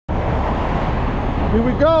Here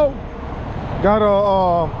we go. Got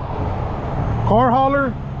a car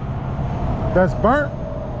hauler that's burnt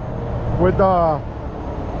with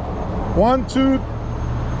 1, 2,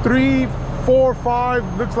 3, 4,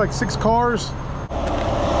 5, looks like 6 cars.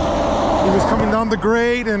 He was coming down the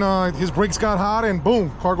grade and his brakes got hot and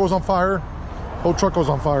boom, car goes on fire. Whole truck goes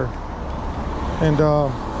on fire. And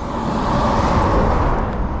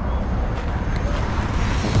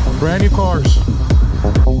brand new cars.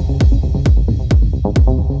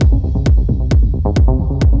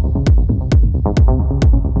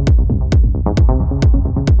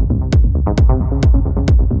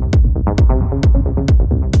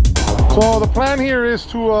 So the plan here is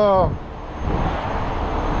to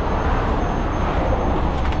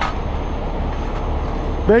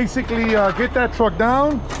basically get that truck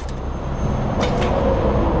down,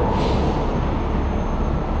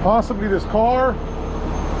 possibly this car.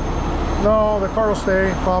 No, the car will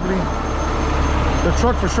stay probably. The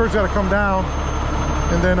truck for sure has got to come down,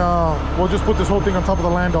 and then we'll just put this whole thing on top of the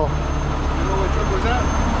Lando. You know what truck was that?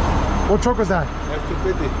 What truck was that?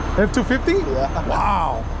 F-250. F-250? Yeah.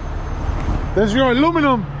 Wow. There's your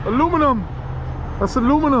aluminum. That's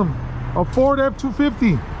aluminum. A Ford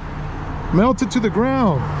F-250. Melted to the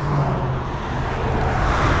ground.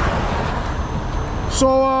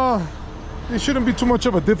 So it shouldn't be too much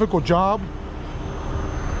of a difficult job.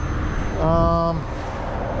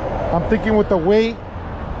 I'm thinking with the weight,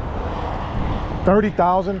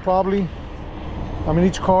 30,000 probably. I mean,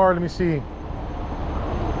 each car, let me see.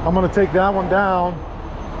 I'm gonna take that one down.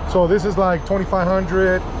 So this is like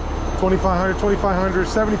 2,500,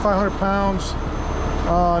 7,500 pounds.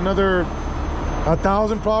 Another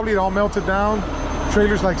 1,000 probably, it all melted down.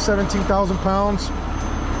 Trailer's like 17,000 pounds.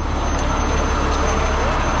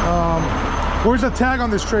 Where's the tag on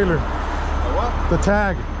this trailer? What? The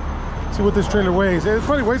tag. See what this trailer weighs. It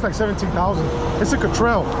probably weighs like 17,000. It's a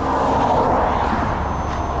Cottrell.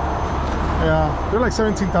 Yeah, they're like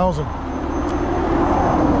 17,000.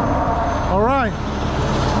 All right.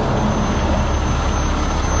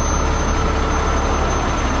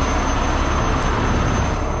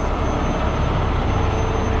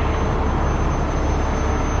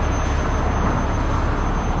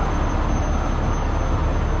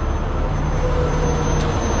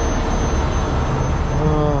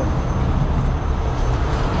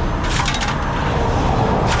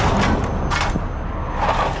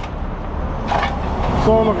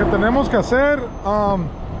 So lo que tenemos que hacer,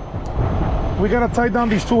 we gotta tie down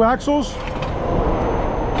these 2 axles.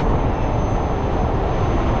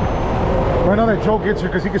 Right now that Joe gets here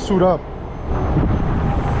because he can suit up.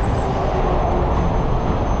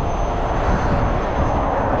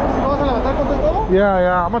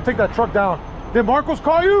 Yeah, I'm gonna take that truck down. Did Marcos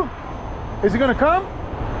call you? Is he gonna come?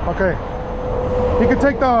 Okay. He can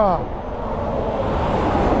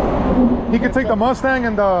take the Mustang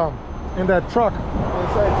and that truck.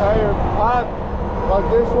 Inside tire hot, like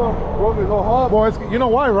this one, broke his whole hub. Well, you know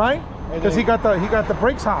why, right? Because he got the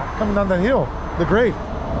brakes hot coming down that hill, the grade.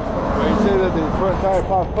 They say that the front tire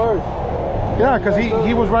popped first. Yeah, because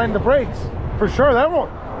he was riding the brakes. For sure, that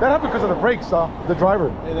happened because of the brakes, the driver.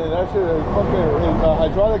 And then actually his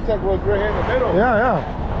hydraulic tech was right here in the middle. Yeah.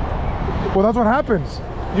 Well, that's what happens.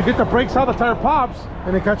 You get the brakes out, the tire pops,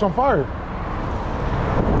 and they catch on fire.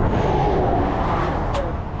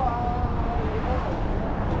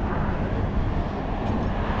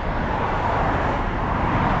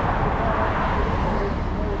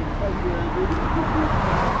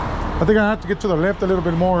 I think I have to get to the left a little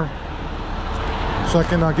bit more so I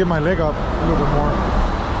can get my leg up a little bit more.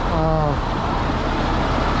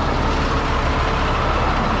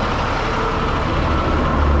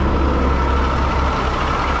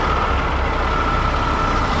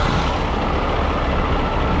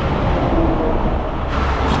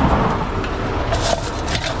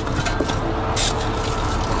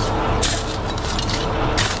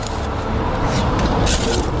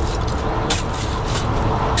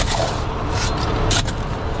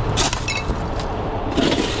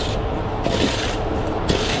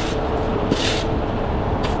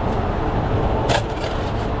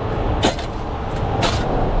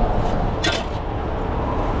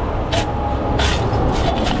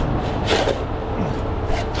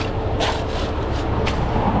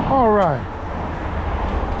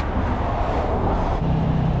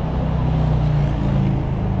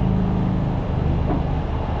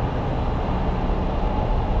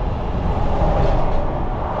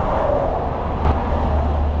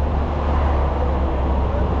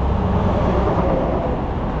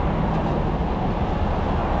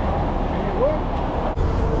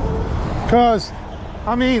 Because,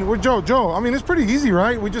 I mean, with Joe, I mean, it's pretty easy,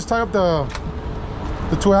 right? We just tie up the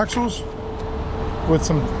the 2 axles with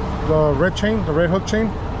the red chain, the red hook chain,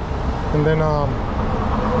 and then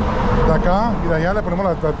de acá y de allá le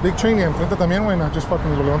ponemos la big chain y enfrente también, güey, just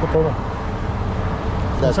fucking lo levanto todo.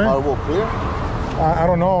 That car will clear? I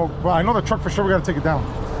don't know, but I know the truck for sure we gotta take it down.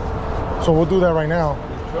 So we'll do that right now.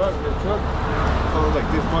 The truck goes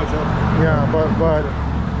like this much up. Yeah, but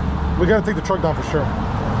we gotta take the truck down for sure.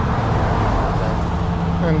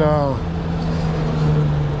 And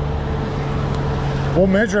we'll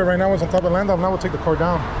measure it right now. It's on top of the land. Now we'll take the car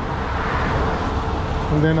down.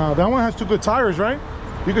 And then that one has 2 good tires, right?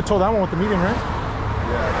 You could tow that one with the medium, right?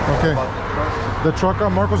 Yeah. Okay. The truck,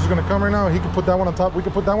 Marcos is gonna come right now. He can put that one on top. We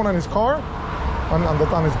can put that one on his car,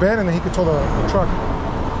 on his bed, and then he can tow the truck.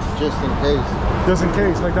 Just in case. Just in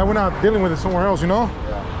case, like that, we're not dealing with it somewhere else, you know.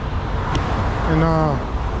 Yeah.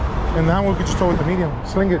 And that one we could just tow with the medium,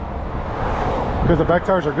 sling it, because the back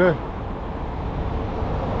tires are good.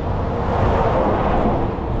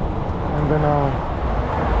 And then,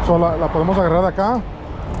 so la podemos agarrar de acá.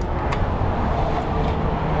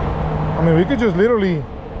 I mean, we could just literally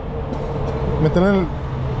meterle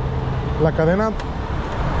la cadena,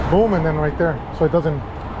 boom, and then right there, so it doesn't. You know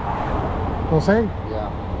what I'm saying? Yeah.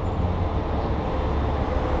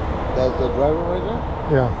 That's the driver right there?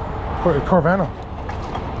 Yeah, Carvana.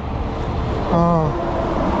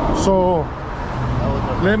 So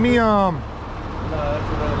let me No, that's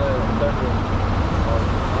another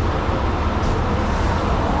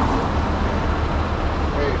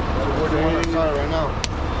Hey, so where do you want to start right now?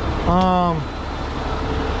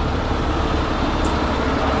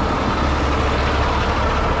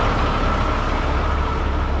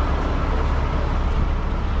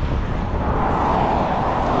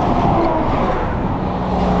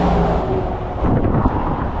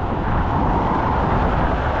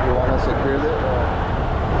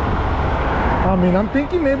 I mean, I'm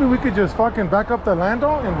thinking maybe we could just fucking back up the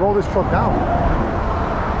Lando and roll this truck down.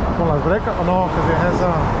 Con las brecas, oh no, because it has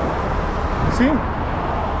see?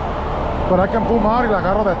 But I can pull out y la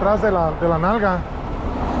agarro detrás de la nalga.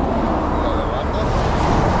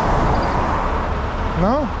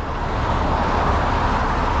 No?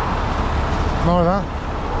 No, ¿verdad?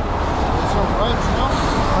 This one runs, no?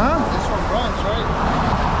 Huh? This one runs, right?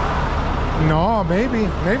 No,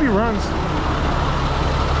 maybe runs.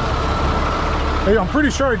 Hey, I'm pretty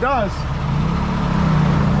sure it does.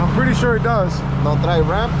 I'm pretty sure it does. No trae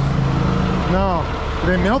ramps? No,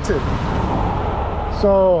 they melted.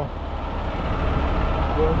 So,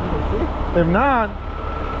 if not,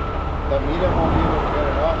 the medium won't be able to get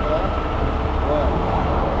it off of that? What?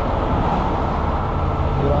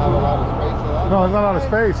 You don't have a lot of space for that? no, there's not a lot of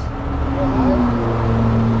space. It's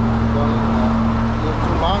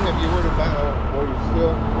too long if you were to back or you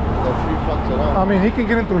still, the tree fucks it up. I mean, he can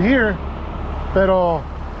get in through here, pero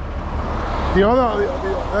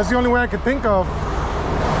that's the only way I can think of.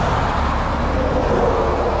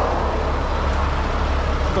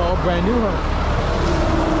 It's all brand new, huh?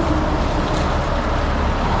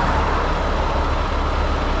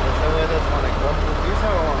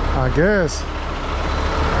 I guess.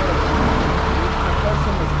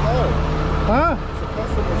 Huh?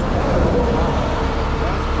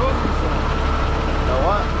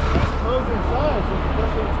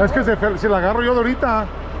 That's because si la agarro yo de ahorita,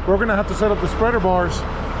 we're gonna have to set up the spreader bars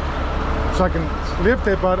so I can lift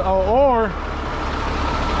it, but or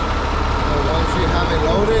once you have it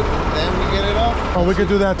loaded, then we get it off. Oh, we could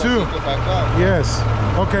do that too. Yes.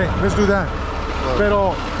 Okay, let's do that.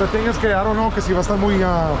 Pero the thing is que I don't know, que si va a estar muy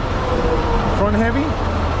front heavy.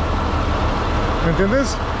 ¿Me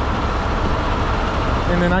entiendes?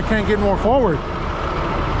 And then I can't get more forward.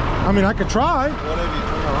 I mean, I could try. What if you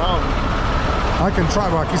turn around? I can try,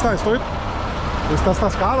 pero aquí está, está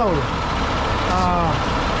estascada, bro.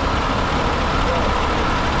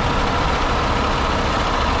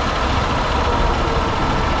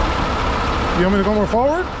 You want me to go more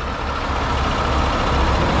forward?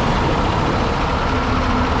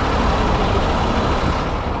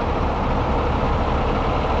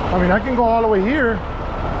 I mean, I can go all the way here.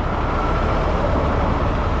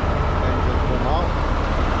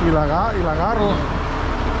 Y la agarro.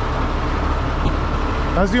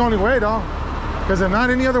 That's the only way, though. Because if not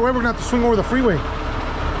any other way, we're gonna have to swing over the freeway.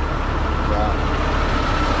 Yeah.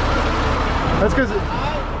 That's because,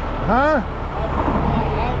 huh?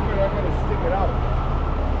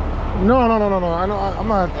 No. I'm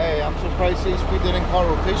not. Hey, I'm surprised CHP didn't call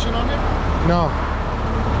rotation on it. No.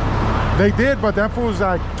 They did, but that fool was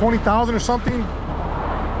like 20,000 or something.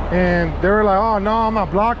 And they were like, oh, no, I'm not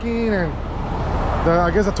blocking. And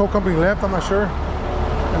I guess the tow company left, I'm not sure.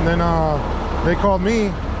 And then they called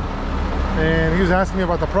me. And he was asking me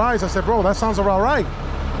about the price. I said, bro, that sounds about right.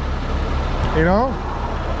 You know?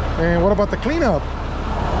 And what about the cleanup?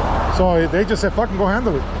 So they just said, fucking go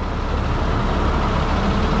handle it.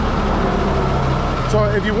 So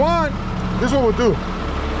if you want, this is what we'll do.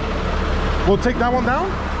 We'll take that one down.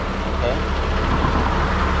 Okay.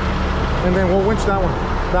 And then we'll winch that one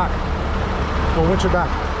back. We'll winch it back.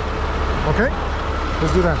 Okay?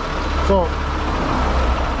 Let's do that. So,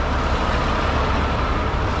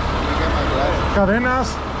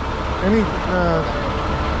 cadenas, any,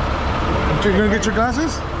 you're gonna get your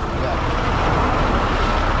glasses? Yeah.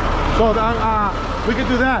 So, we can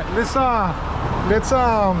do that. Let's, I'll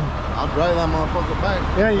drive that motherfucker back.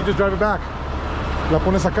 yeah, you just drive it back. La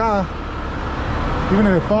pones acá, even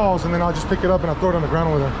if it falls, and then I'll just pick it up and I'll throw it on the ground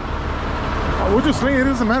over there. We'll just swing it, it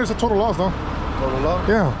doesn't matter, it's a total loss, though. Total loss?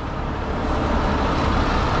 Yeah.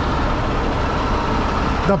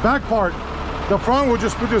 The back part, the front will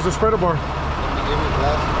just put you as a spreader bar. Give me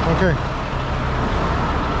glass. Okay.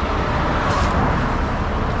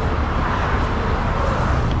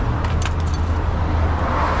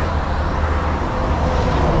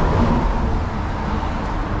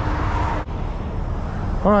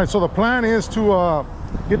 All right, so the plan is to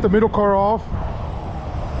get the middle car off.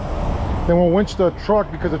 Then we'll winch the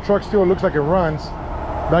truck because the truck still looks like it runs.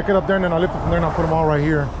 Back it up there and then I'll lift it from there and I'll put them all right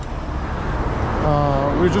here.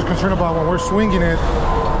 We're just concerned about when we're swinging it,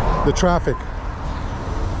 the traffic.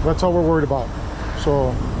 That's all we're worried about.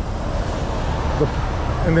 So,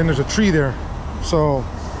 and then there's a tree there. So,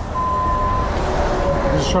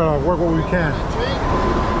 just try to work what we can.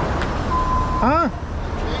 Huh?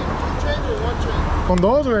 Con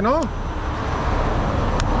dos, güey, no?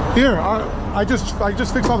 Here, I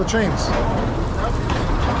just fixed all the chains.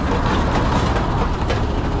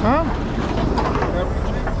 Huh?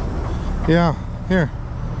 Yeah, here.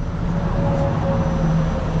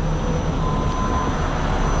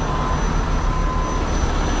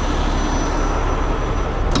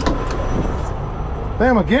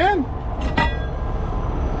 Damn, again?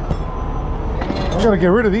 I gotta get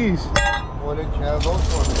rid of these. What did you have those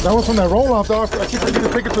for? That was from that roll off, dog. I keep forgetting to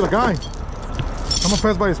take it to the guy. I'm gonna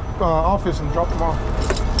pass by his office and drop them off.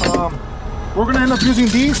 We're gonna end up using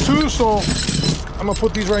these too, so I'm gonna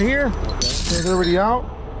put these right here. They're already out.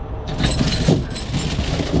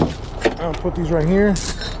 I'll put these right here.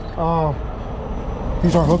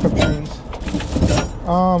 These are hookup chains.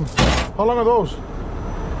 How long are those?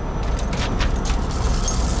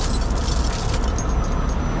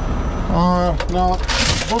 No,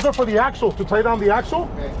 those are for the axle, to tie down the axle.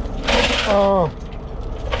 Okay.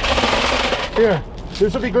 Here,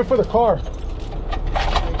 this will be good for the car.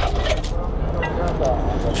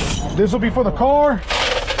 This will be for the car.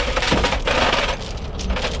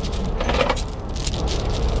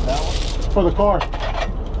 For the car,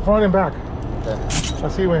 front and back. Okay.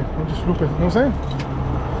 Así, güey, no just loop it. You know what I'm saying?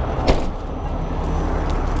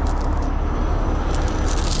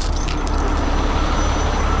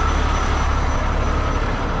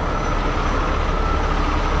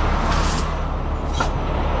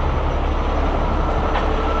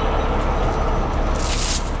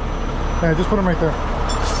 Yeah, just put them right there.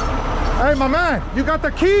 Hey, my man, you got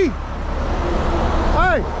the key?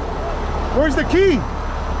 Hey, where's the key?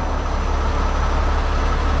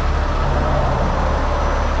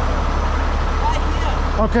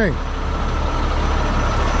 Okay.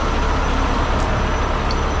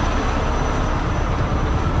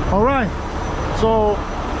 All right. So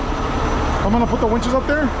I'm gonna put the winches up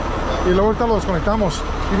there y luego ahorita lo desconectamos.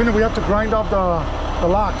 Even if we have to grind off the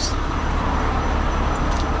locks. I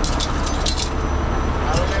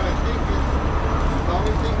don't even think it's the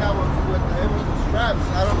only thing that was with it was the straps.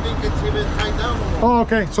 I don't think it's even tied down no more. Oh,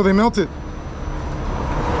 okay. So they melted.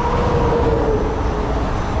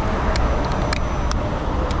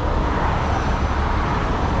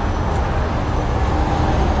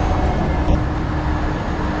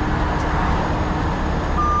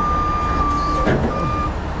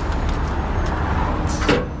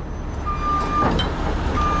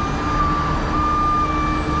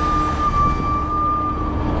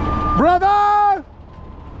 Brother!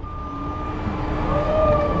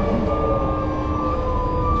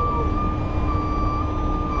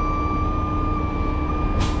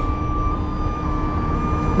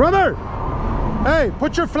 Brother! Hey,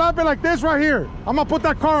 put your flatbed like this right here. I'm gonna put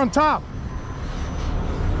that car on top.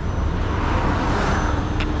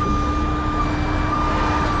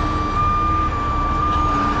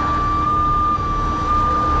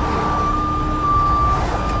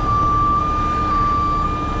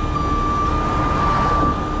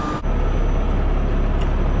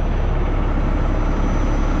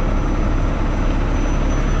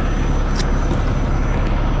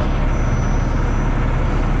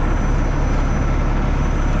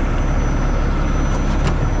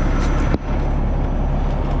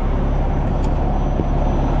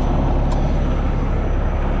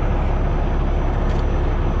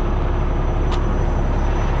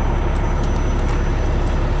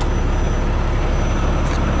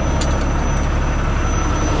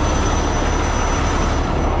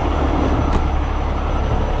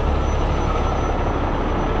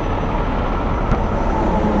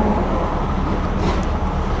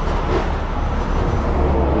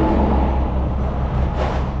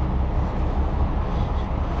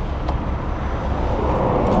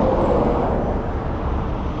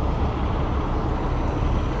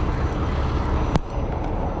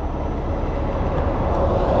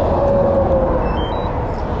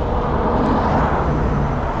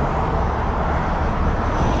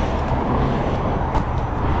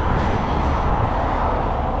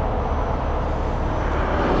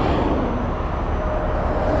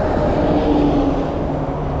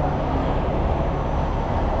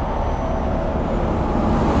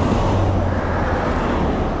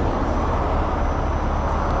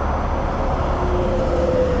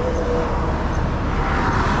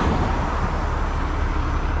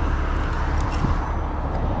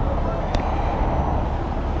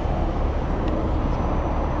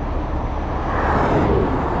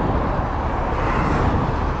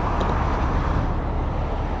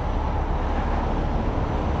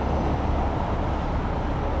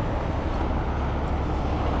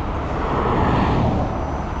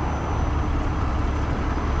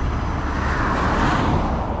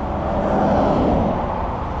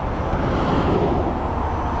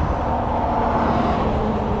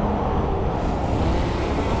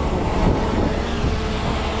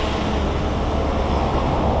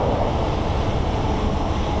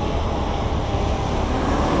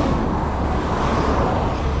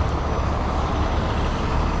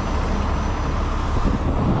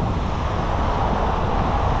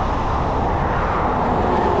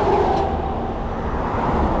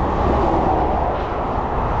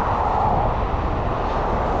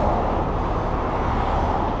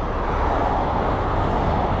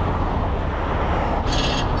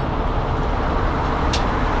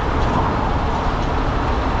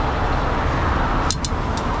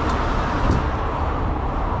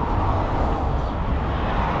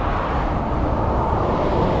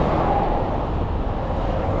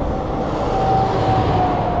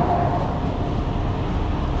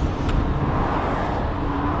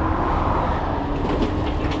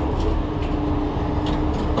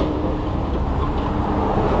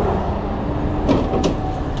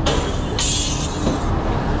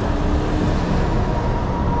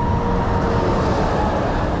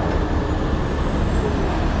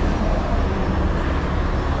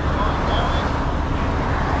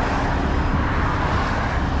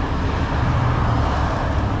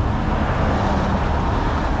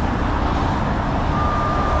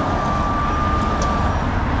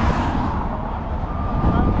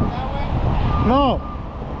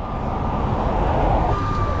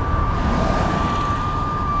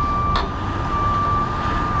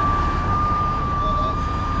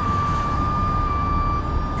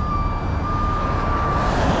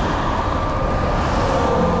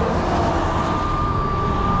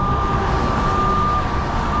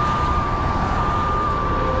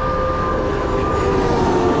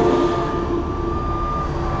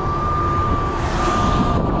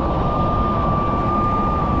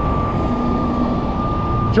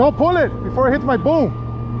 Joe, pull it before it hits my boom.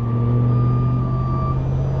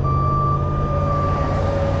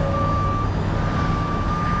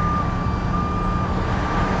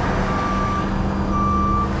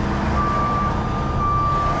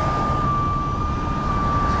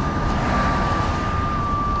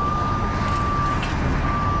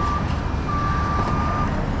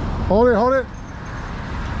 Hold it, hold it.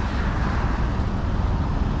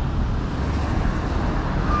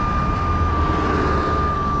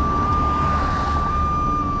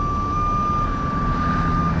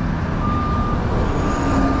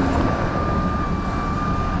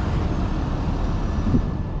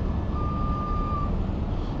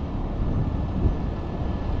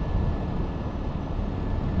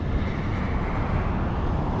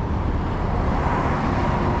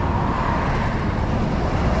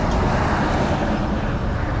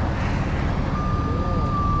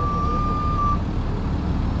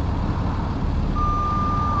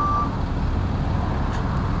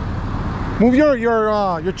 Move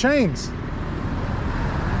your chains.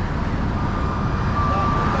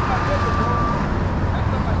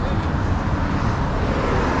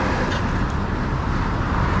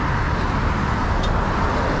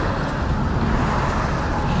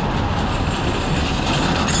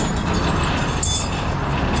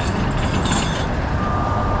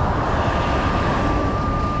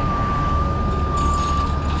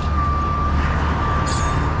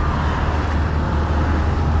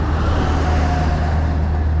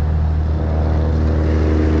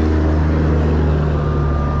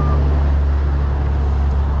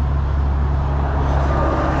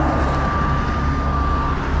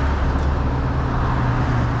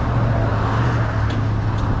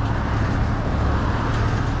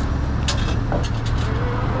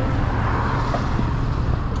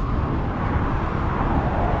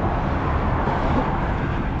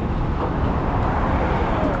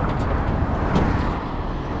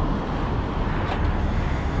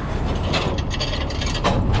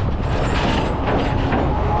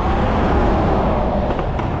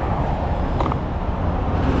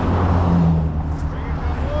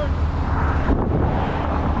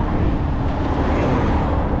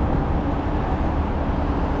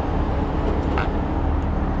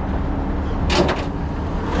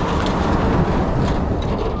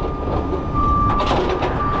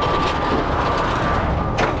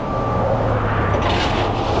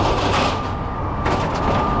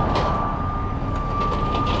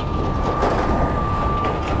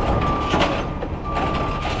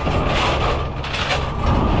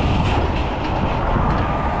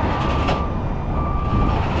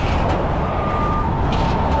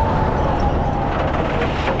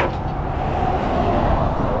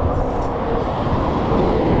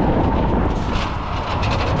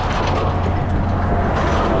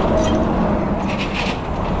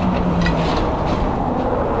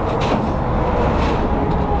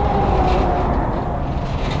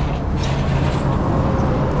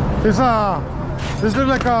 This looks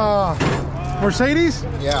like a Mercedes?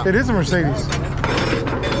 Yeah. It is a Mercedes.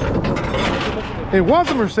 It was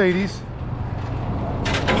a Mercedes.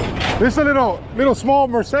 This is a little small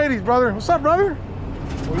Mercedes, brother. What's up, brother?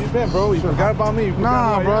 Where you been, bro? You forgot about me?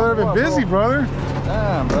 Nah, brother. I've been busy, brother.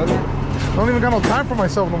 Damn, brother. Don't even got no time for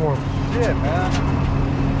myself no more. Shit, man.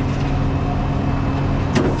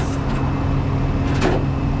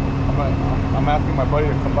 I'm asking my buddy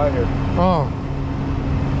to come by here. Oh.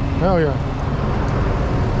 Hell yeah.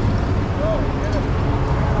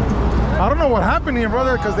 I don't know what happened here,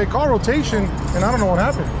 brother, because they call rotation, and I don't know what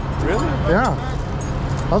happened. Really? Yeah.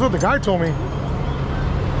 That's what the guy told me. Hey,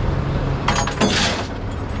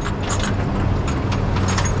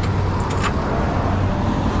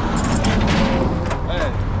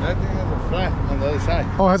 that thing has a flat on the other side.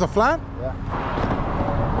 Oh, it has a flat? Yeah.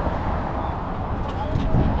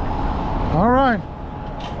 All right.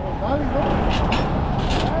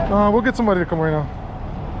 We'll get somebody to come right now.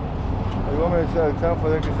 You want me to tell them for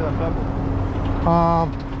they can set a flatbed?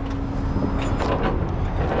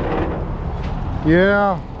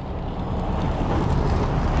 Yeah.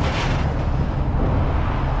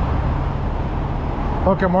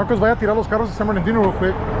 Okay, Marcos, vaya a tirar los carros de San Bernardino real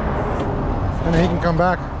quick, and then he can come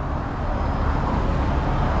back.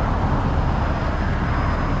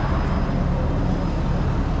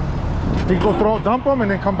 He can go dump them and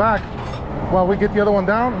then come back. While we get the other one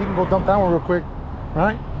down, he can go dump that one real quick.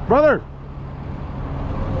 Right? Brother!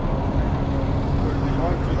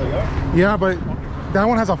 Yeah, but that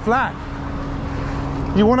one has a flat.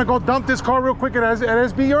 You want to go dump this car real quick at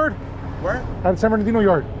SB yard? Where? At San Bernardino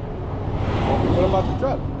yard. What about the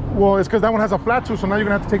truck? Well, it's because that one has a flat too, so now you're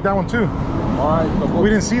going to have to take that one too. All right. So we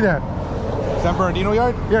didn't see that. San Bernardino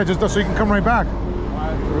yard? Yeah, just so you can come right back.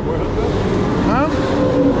 We're good. Huh?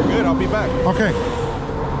 We're good. I'll be back. Okay.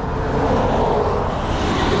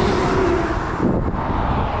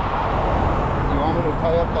 You want me to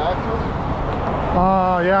tie up the axles?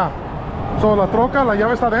 Yeah. So la troca, la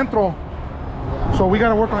llave está dentro. So we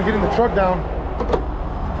gotta work on getting the truck down.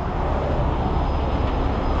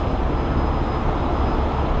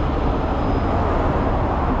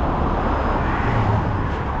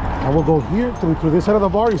 I will go here to this side of the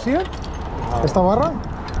bar. You see it? Esta barra,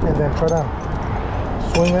 and then try to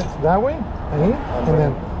swing it that way, ahí, and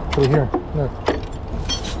then through here. No.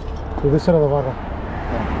 To this side of the barra.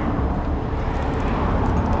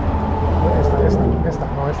 Esta,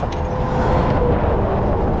 no esta.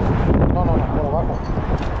 No, por abajo.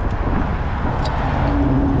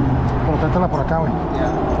 Pero tráetela por acá, güey.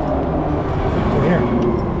 Yeah. To here.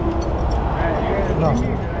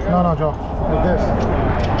 No, Joe. Like this.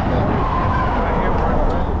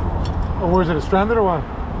 Oh, where is it? Stranded or what?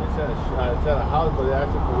 It's at a house, but they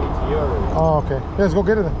asked for ETO already. Oh, okay. Yeah, let's go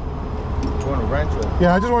get it then. You want to rent it?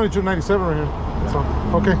 Yeah, I just wanted to do 97 right here. That's all.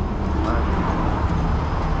 Okay.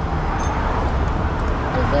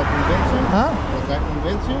 Does that convince you? Huh? Does that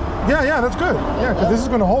convince you? Yeah, that's good. Yeah, because this is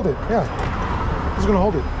going to hold it. Yeah. This is going to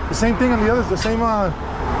hold it. The same thing on the others, the same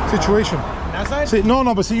situation. That side? See, no,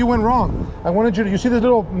 but see, you went wrong. I wanted you to, you see this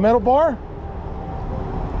little metal bar?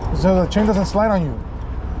 So the chain doesn't slide on you.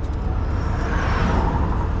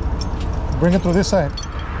 Bring it to this side.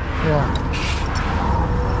 Yeah.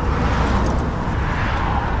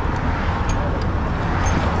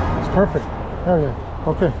 It's perfect. There you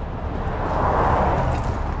go. Okay.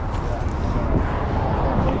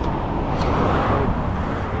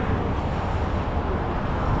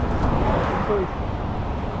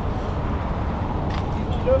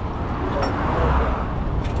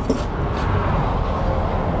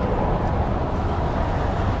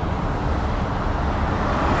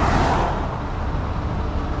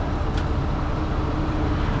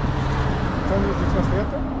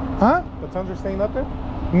 Huh? The tons are staying up there?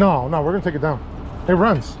 No, we're gonna take it down. It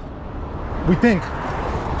runs. We think.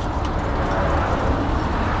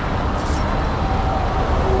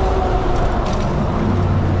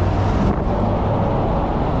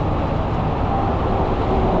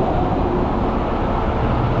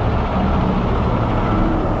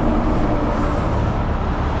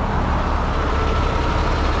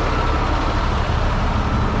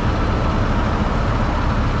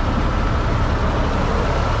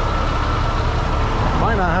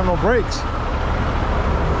 Might not have no brakes.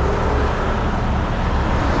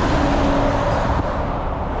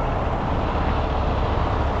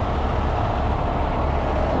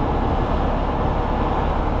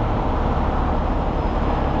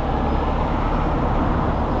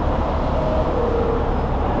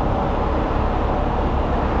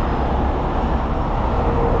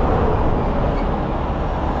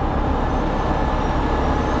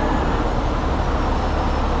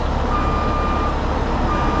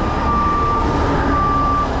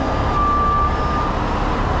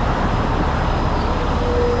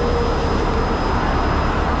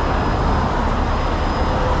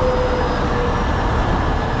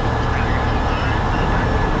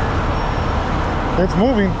 It's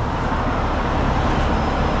moving.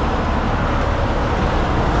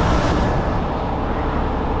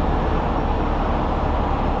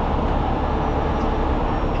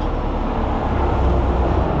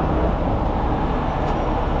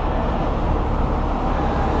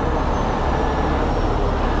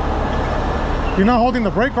 You're not holding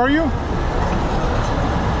the brake, are you?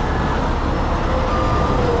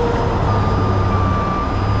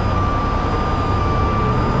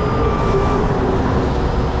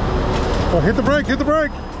 Oh, hit the brake, hit the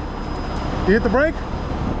brake. You hit the brake?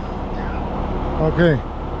 Okay.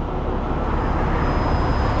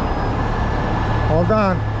 Hold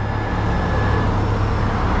on.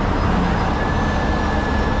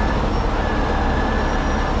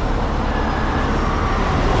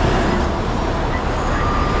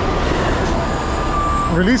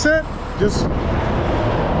 Release it. Just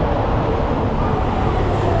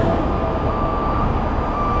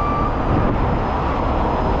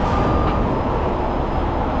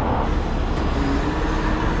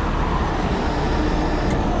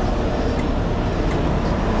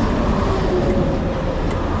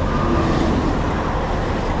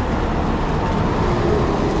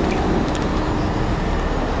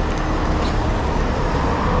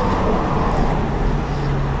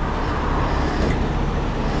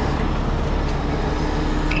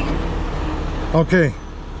okay.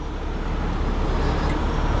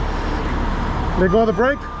 Let go of the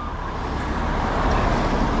brake.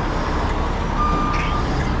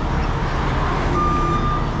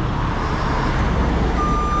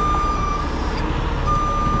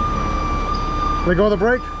 Let go of the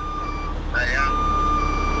brake. Yeah.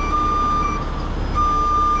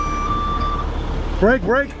 Brake,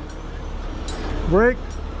 brake. Brake.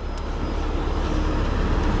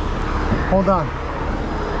 Hold on.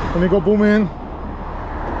 Let me go boom in.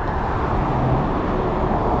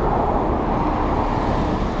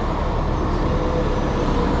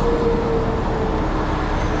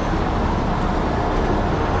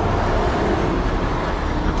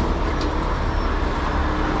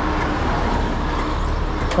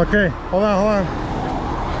 Okay, hold on, hold on.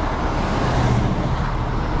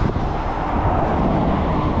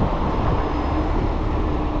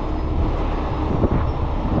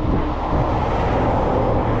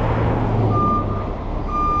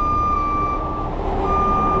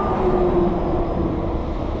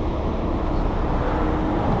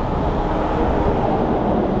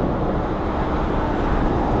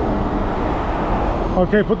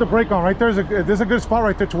 Okay, put the brake on. Right there's a good spot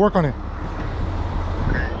right there to work on it.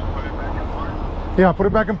 Yeah, put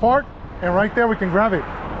it back in park, and right there we can grab it.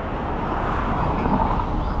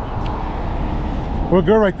 We're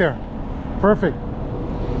good right there. Perfect.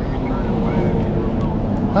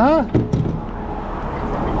 Huh?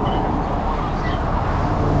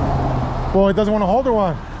 Well, it doesn't want to hold or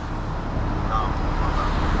what?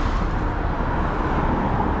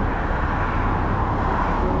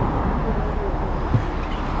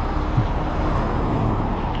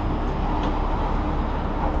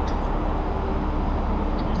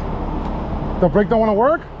 The brake don't want to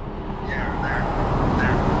work? Yeah,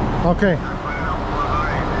 there. Okay.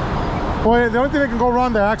 Well, the only thing that can go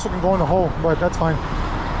wrong, the axle can go in the hole, but that's fine.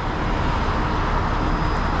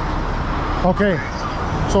 Okay.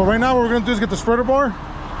 So right now what we're going to do is get the spreader bar,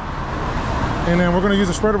 and then we're going to use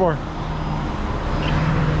the spreader bar.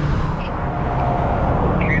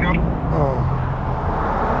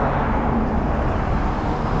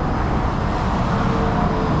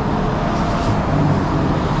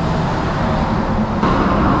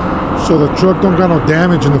 So the truck don't got no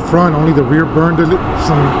damage in the front, only the rear burned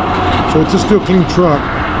some, so it's a still clean truck.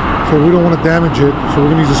 So we don't want to damage it, so we're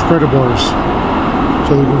gonna use the spreader bars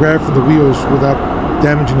so we can grab from the wheels without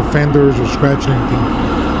damaging the fenders or scratching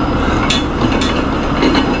anything.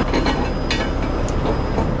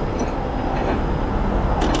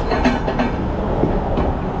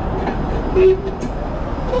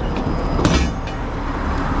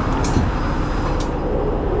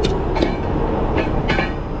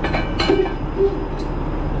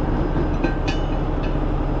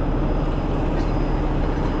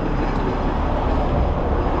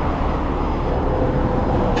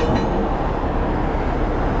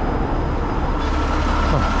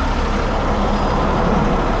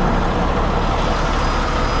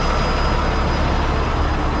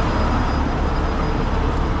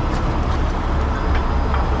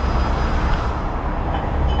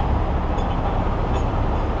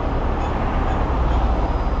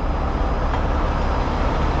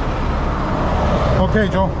 Okay,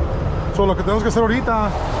 Joe. So lo que tenemos que hacer ahorita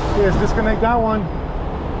is disconnect that one.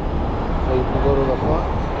 So you can go to the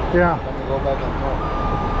front? Yeah. Let me go back and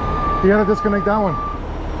front. You gotta disconnect that one.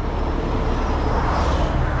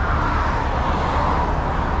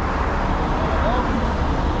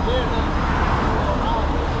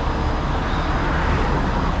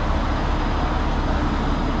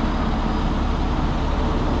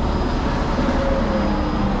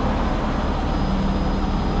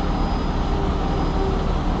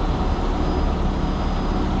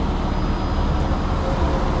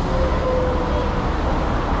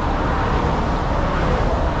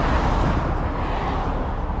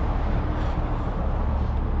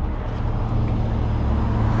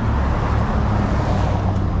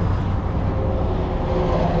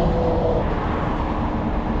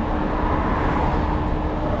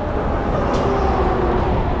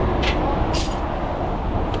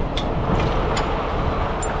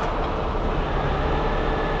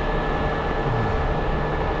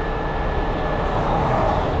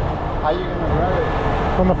 How you gonna grab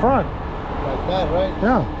it? From the front. Like that, right?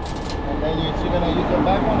 Yeah. And then you're gonna use the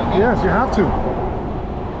back one again? Yes, you have to.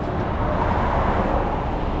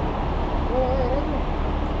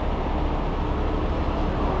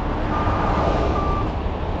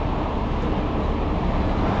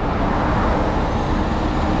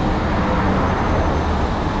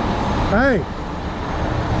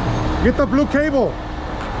 Hey, get the blue cable.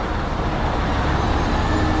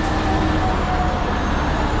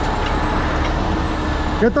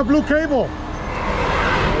 Get the blue cable.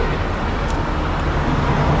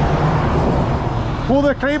 Pull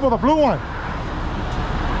the cable, the blue one.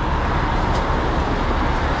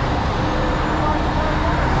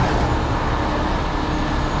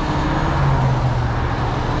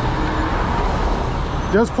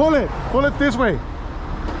 Just pull it. Pull it this way.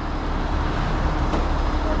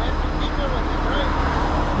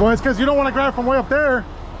 Well, it's because you don't want to grab from way up there.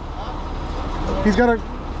 He's got to...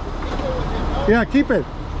 Yeah, keep it.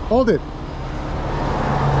 Hold it.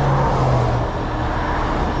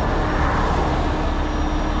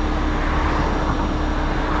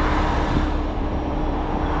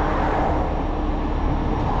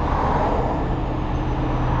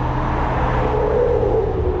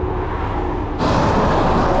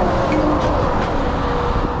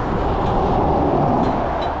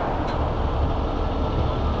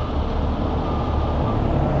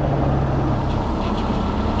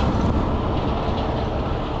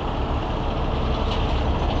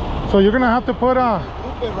 So you're gonna have to put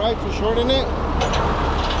loop it, right, to shorten it.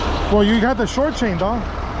 Well, you got the short chain, dog.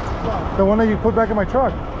 Yeah. The one that you put back in my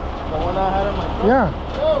truck. The one I had in my truck. Yeah.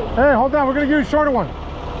 Oh. Hey, hold on. We're gonna use a shorter one.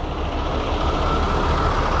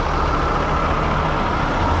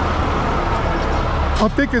 How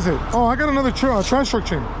thick is it? Oh, I got another trash truck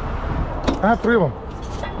chain. I have 3 of them.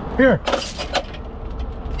 Here.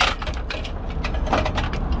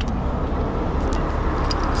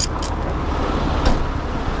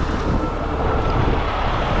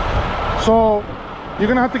 So you're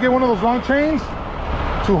gonna have to get one of those long chains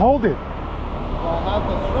to hold it. Well, I have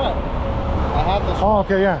the strap. I have the strap. Oh,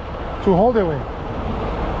 okay, yeah. To hold it with.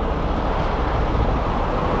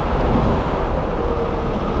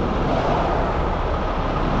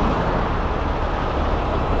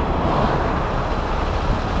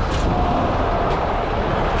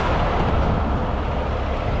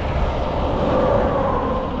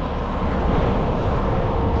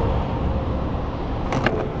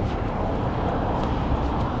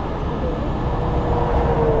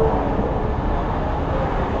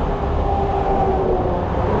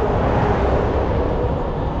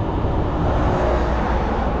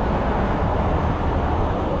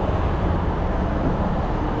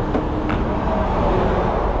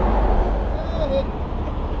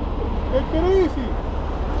 Take it easy.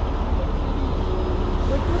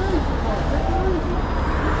 Take it easy, man. Take it easy.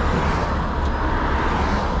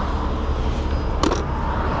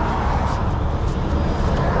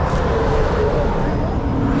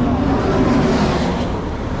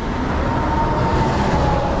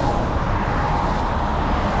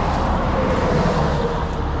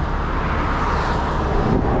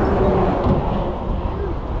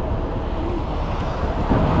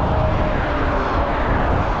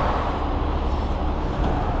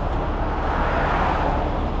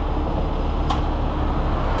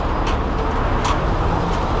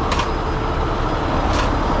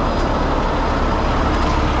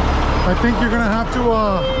 I think you're gonna have to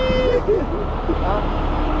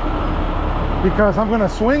because I'm gonna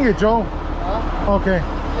swing it, Joe. Huh? Okay.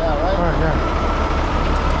 Yeah, right. All right, yeah.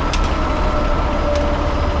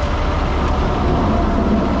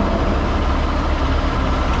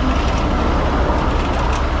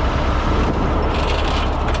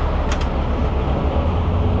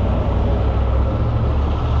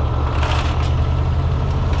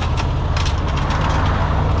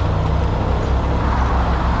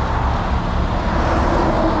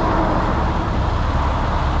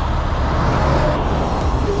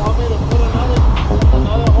 You want me to put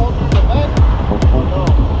another holder in the back?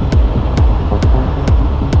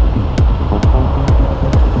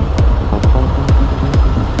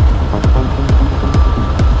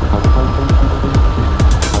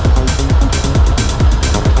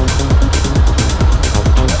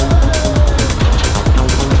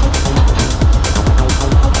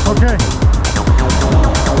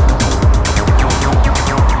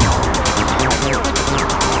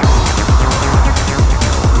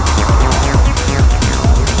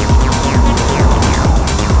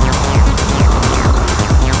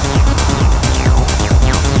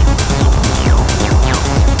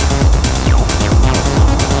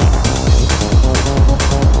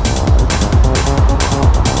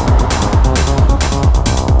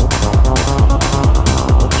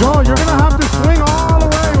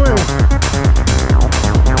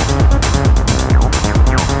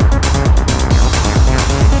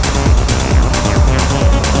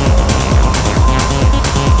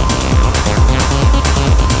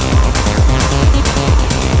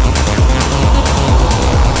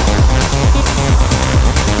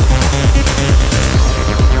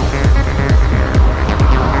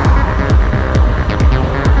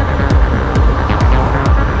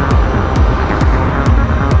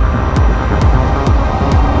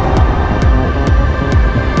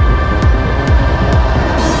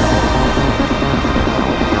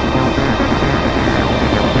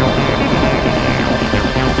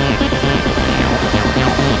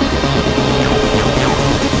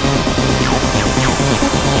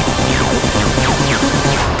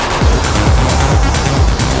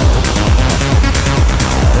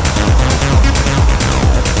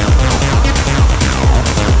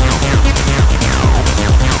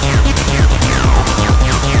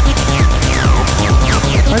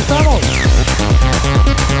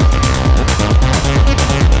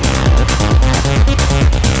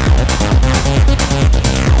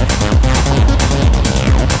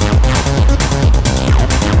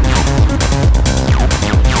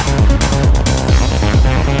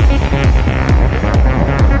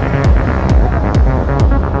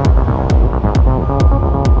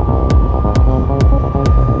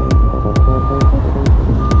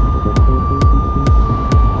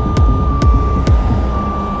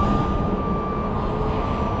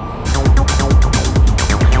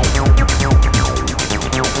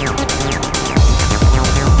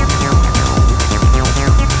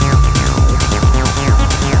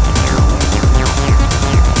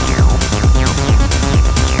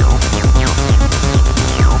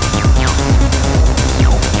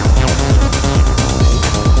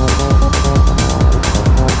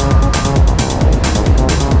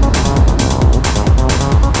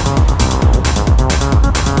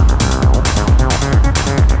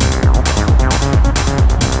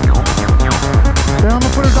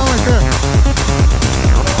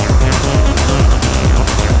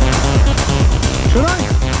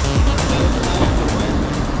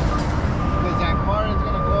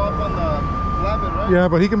 Yeah,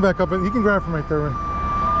 but he can back up and he can grab from right there. Man.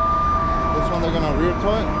 This one they're gonna rear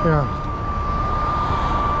tow it? Yeah.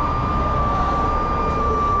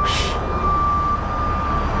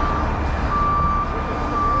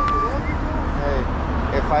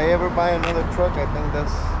 Hey, if I ever buy another truck, I think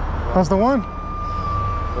that's the one?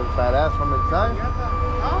 the fat ass from inside.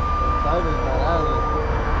 Inside is fat ass.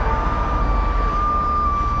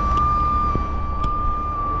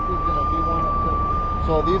 This is gonna be one of the.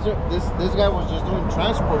 So this guy was just doing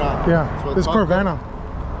transport on. Yeah. So This Carvana.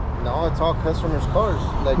 No, it's all customers' cars.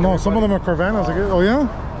 Like No, some of them are Carvanas. Oh yeah.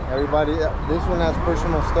 Everybody, this one has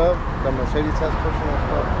personal stuff. The Mercedes has personal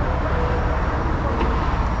stuff.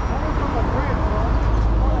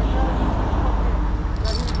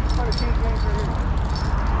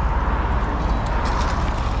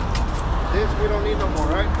 This we don't need no more,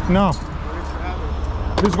 right? No.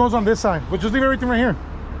 This goes on this side. But just leave everything right here.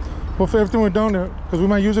 We'll fit everything we're down there because we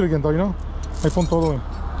might use it again, though. You know. Ahí pon todo.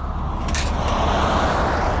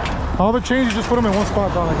 All the changes, just put them in one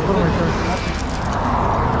spot, dog. Like, put them right there.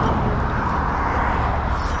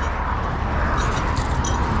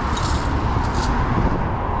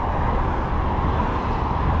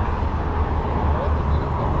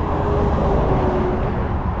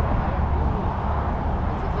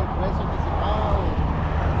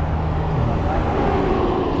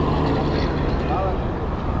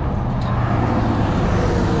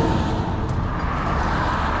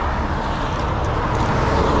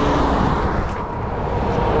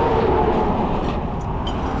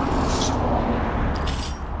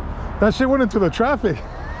 That shit went into the traffic.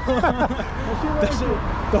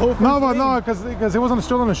 The whole No, but no, because it wasn't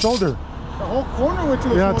still on the shoulder. The whole corner went to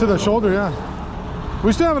the shoulder. Yeah, to the shoulder, yeah.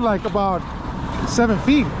 We still have it like about 7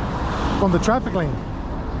 feet from the traffic lane.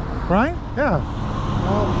 Right? Yeah.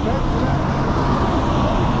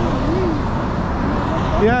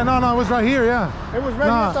 Yeah, no, it was right here, yeah. It was right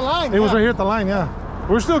here at the line. It was right here at the line, yeah.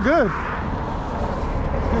 We're still good.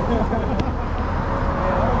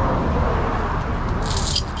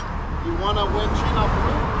 You want a windshield on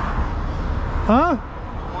blue? Huh?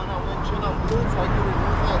 You want a windshield on blue so I can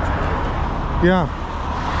remove that screen? Yeah.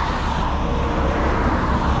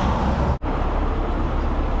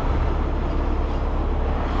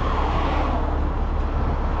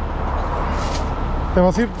 Te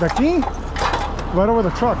vas a ir de aquí, right over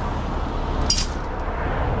the truck.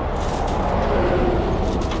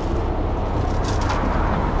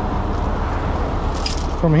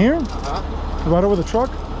 From here, right over the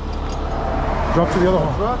truck, drop to the other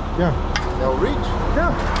one. Truck? Yeah. They'll reach.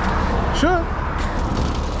 Yeah. Should.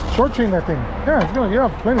 Short chain that thing. Yeah, it's gonna, yeah,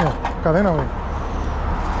 plenty of cadena, way.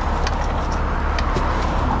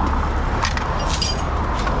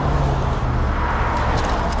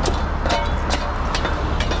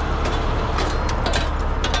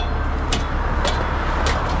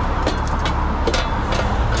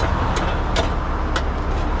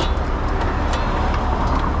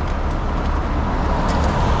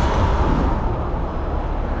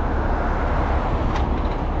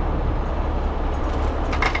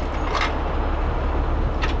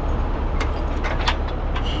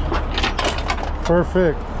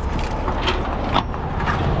 Perfect.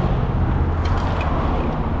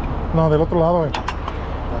 No, del otro lado, eh.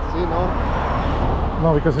 Así, no?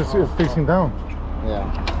 No, because it's facing down. Yeah.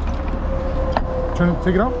 Turn,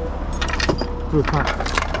 take it out. To the top.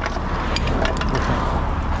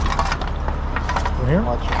 From here?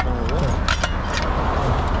 Watch your finger there.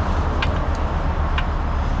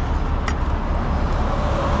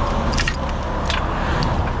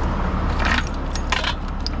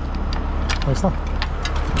 Ahí está.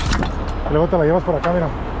 Y luego te la llevas por acá, mira.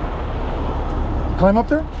 Climb up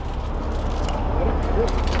there.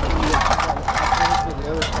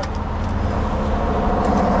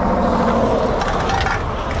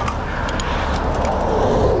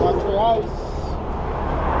 Watch your eyes.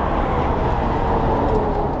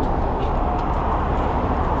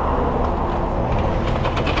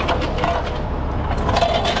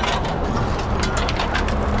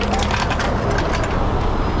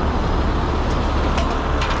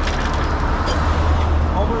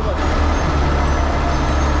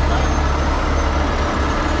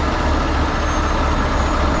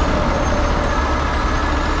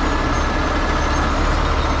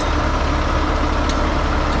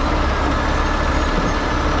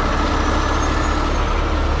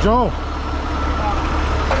 Joe,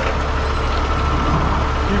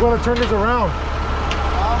 you want to turn this around.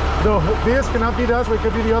 No, this cannot be that way, it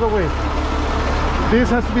could be the other way. This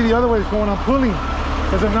has to be the other way, it's going on pulling.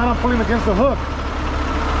 Because if not, I'm pulling against the hook.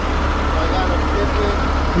 I gotta flip it.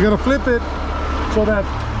 You gotta flip it so that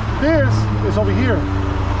this is over here.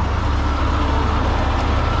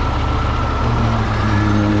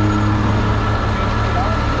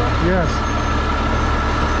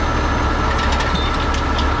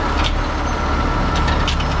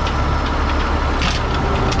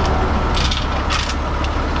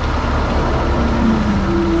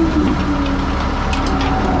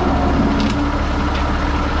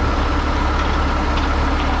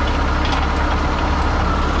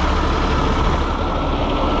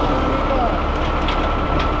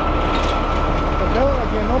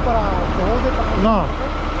 para que hold it. No,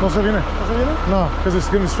 no se viene. ¿No se viene? No, because it's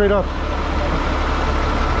giving straight up.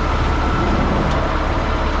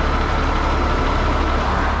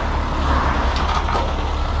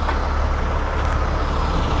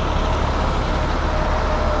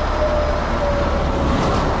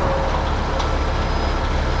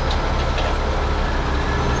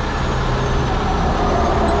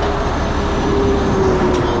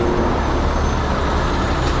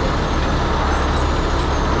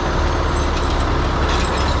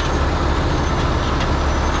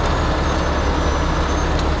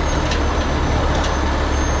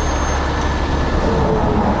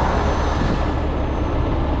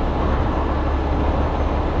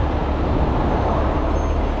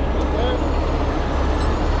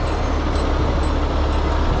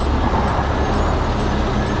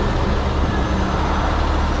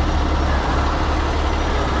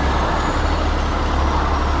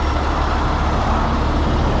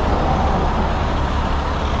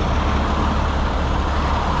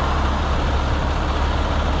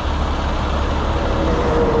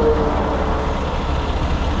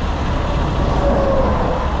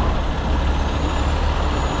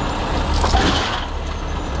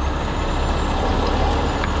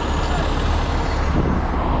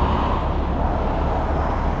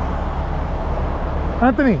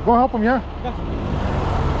 Anthony, go help him, yeah?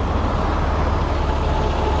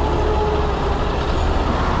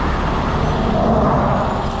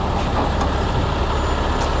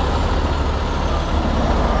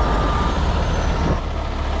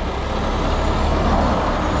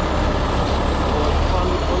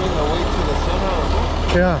 Probably pulling the weight to the center or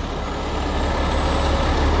something. Yeah.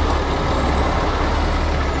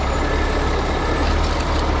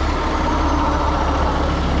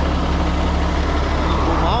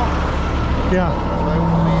 Boom out. Yeah.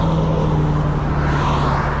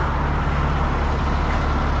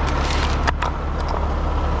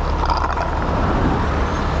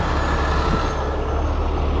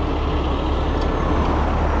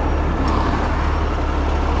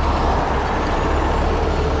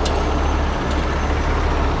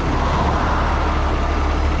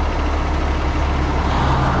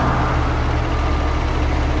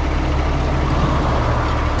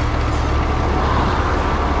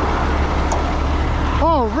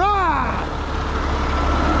 All right.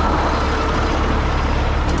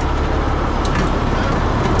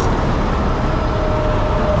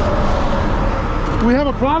 We have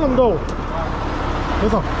a problem though.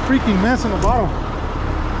 There's a freaking mess in the bottom.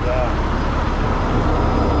 Yeah.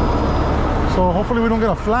 So hopefully we don't get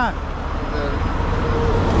a flat.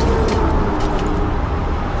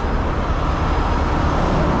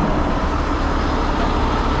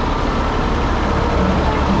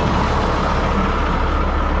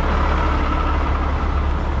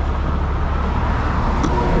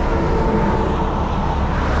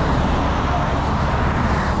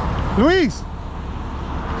 Luis.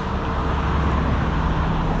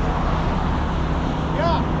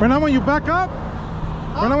 Yeah. Right now when you back up,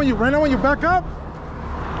 right now when you back up,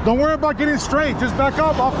 don't worry about getting straight. Just back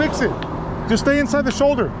up, I'll fix it. Just stay inside the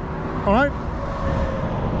shoulder. All right?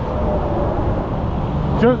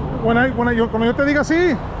 Just cuando yo te diga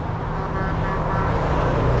así.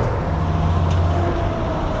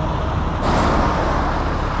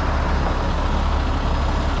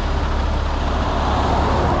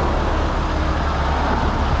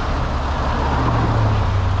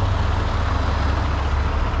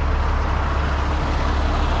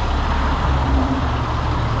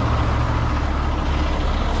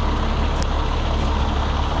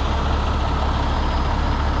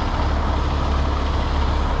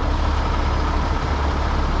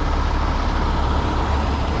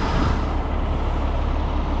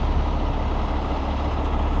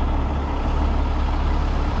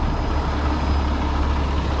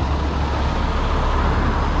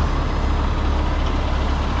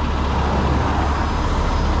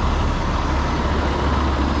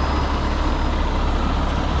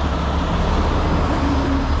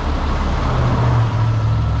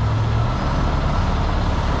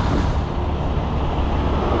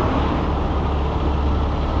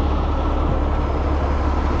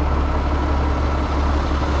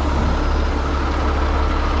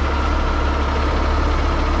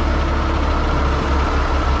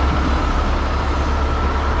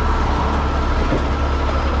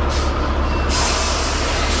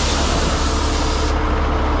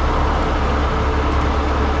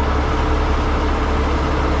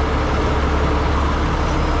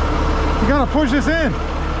 Gotta push this in.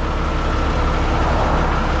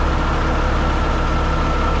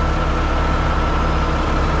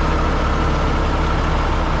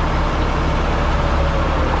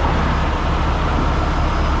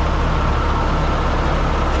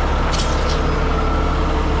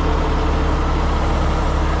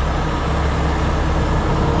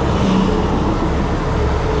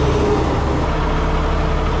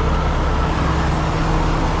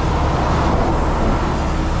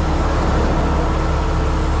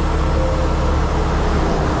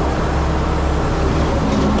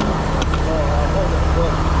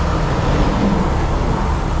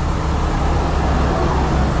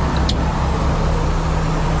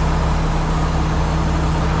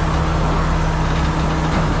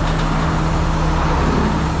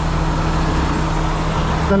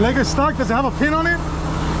 The leg is stuck. Does it have a pin on it?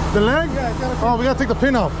 The leg? Yeah, it's got a pin. Oh, we gotta take the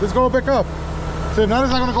pin off. Let's go back up. So if not,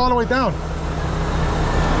 it's not gonna go all the way down.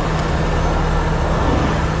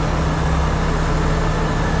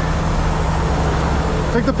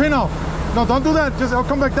 Take the pin off. No, don't do that. Just, it'll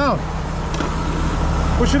come back down.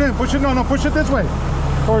 Push it in. Push it. No, push it this way.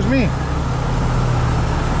 Towards me.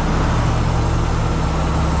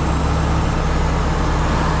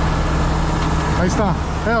 Ahí está.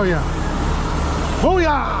 Hell yeah.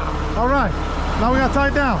 Booyah! All right. Now we got to tie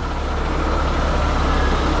it down.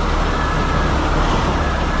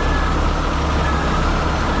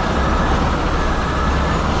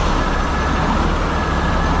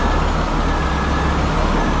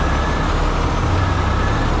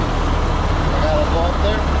 I gotta go up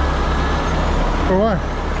there For what?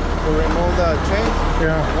 to remove the chain.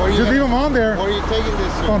 Yeah. Where you Just gonna- leave them on there. Where are you taking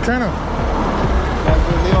this to? Fontana.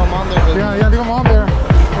 Just leave them on there. 'cause Yeah, leave them on there.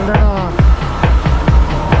 And then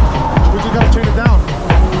we just got to chain it down.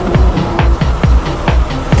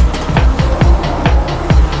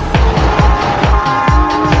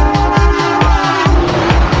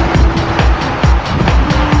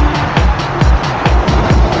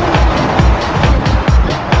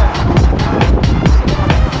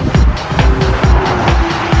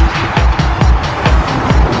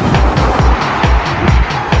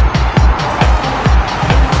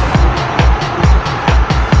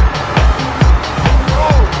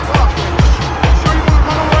 Oh, fuck.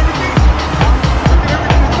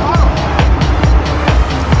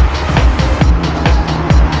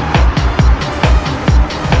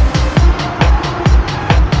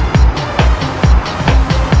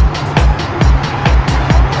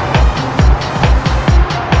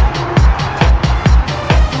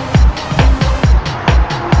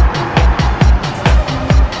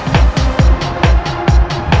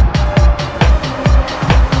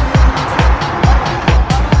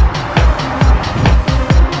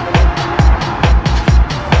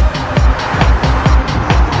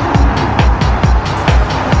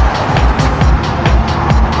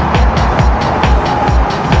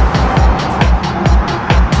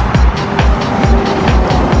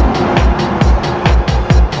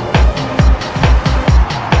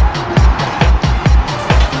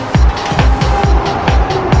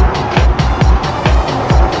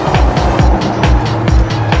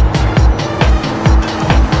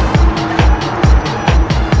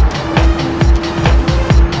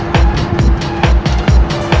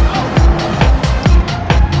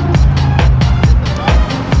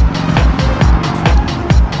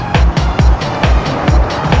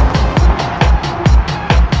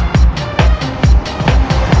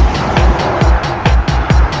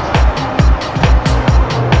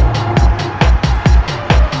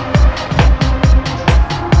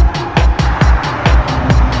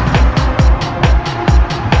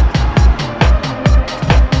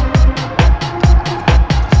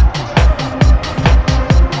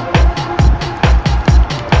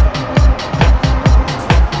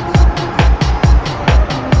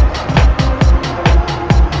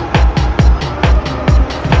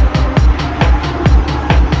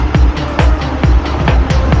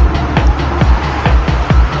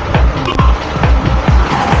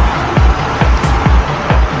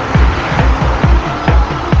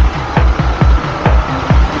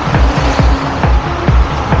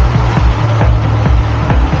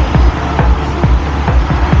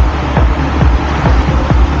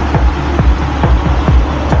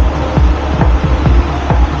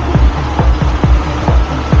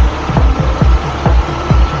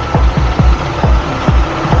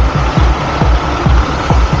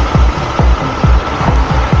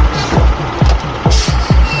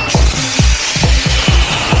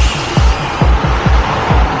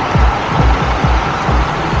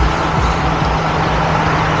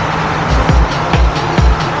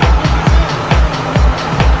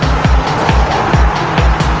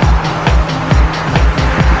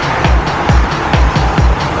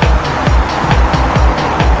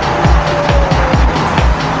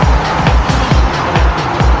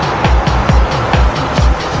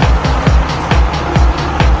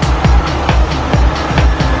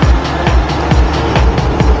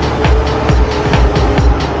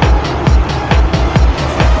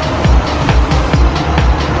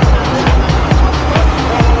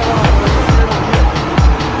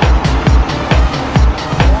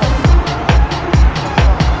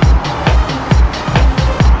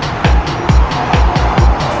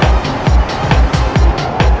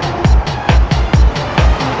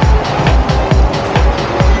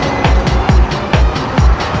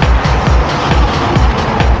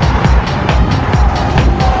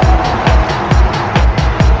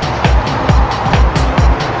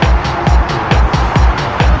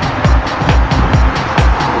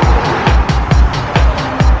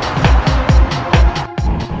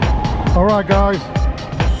 right, guys.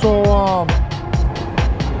 So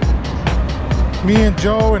me and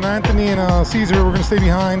Joe and Anthony and Caesar, we're gonna stay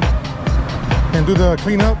behind and do the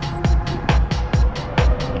cleanup.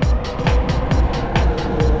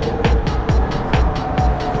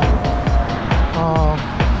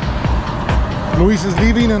 Luis is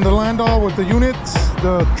leaving in the Landau with the units,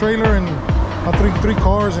 the trailer, and I think 3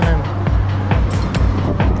 cars, and then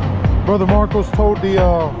Brother Marcos towed the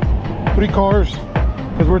 3 cars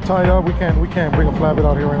because we're tied up. We can't bring a flatbed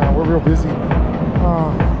out here right now. We're real busy,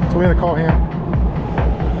 so we had to call him.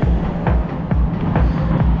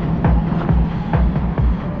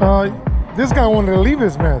 This guy wanted to leave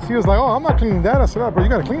his mess. He was like, "Oh, I'm not cleaning that." I said, "Oh, bro, you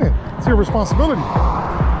gotta clean it. It's your responsibility.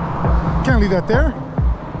 You can't leave that there."